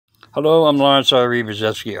Hello, I'm Lawrence R Reed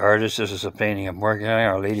Rydzewski, artist. This is a painting I'm working on,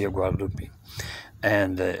 Our Lady of Guadalupe.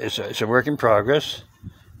 And it's a work in progress.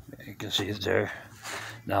 You can see it there.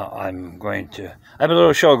 Now I have a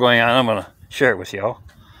little show going on. I'm going to share it with y'all.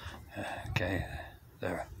 Okay,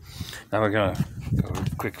 there. Now we're going to go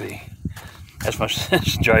quickly. That's my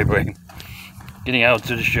driveway. Getting out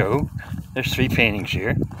to the show. There's 3 paintings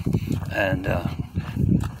here. And I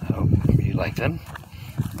hope you like them.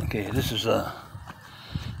 Okay, this is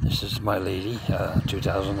My Lady,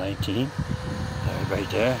 2019, right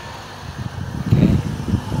there. Okay,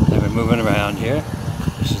 then we're moving around here.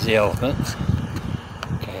 This is the elephant.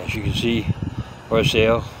 Okay, as you can see, for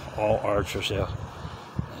sale, all art for sale.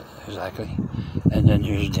 Exactly. And then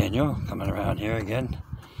here's Daniel coming around here again.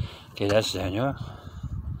 Okay, that's Daniel.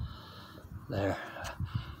 There.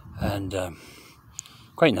 And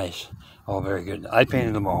quite nice. All very good. I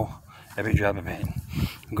painted them all, every drop of paint.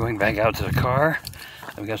 I'm going back out to the car.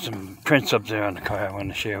 I've got some prints up there on the car I want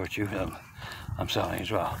to share with you. I'm selling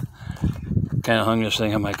as well. Kind of hung this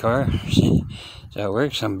thing on my car. See how it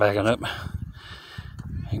works? I'm backing up.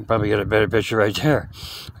 You can probably get a better picture right there.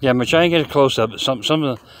 Okay, I'm going to try and get a close-up. Some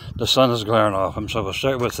of the sun is glaring off him, so we'll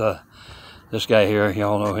start with this guy here. You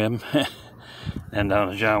all know him. And down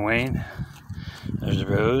to John Wayne. There's the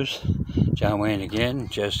Rose. John Wayne again.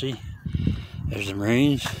 Jesse. There's the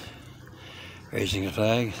Marines. Raising the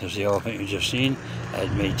flag. There's the elephant you just seen. I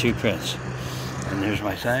had made 2 prints. And there's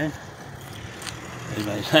my sign. There's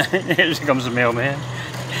my sign. Here comes the mailman.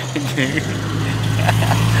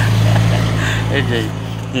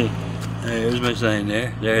 There's my sign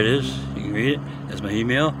there. There it is. You can read it. That's my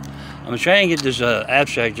email. I'm going to try and get this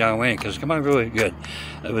abstract John Wayne because it's come out really good.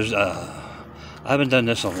 It was, I haven't done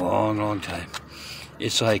this in a long, long time.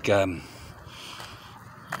 It's like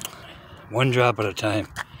one drop at a time.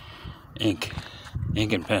 Ink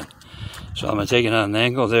and pen. So I'm going to take it on an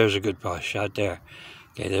angle. There's a good shot there.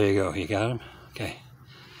 Okay, there you go. You got him? Okay.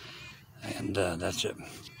 And that's it.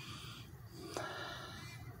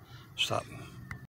 Stop.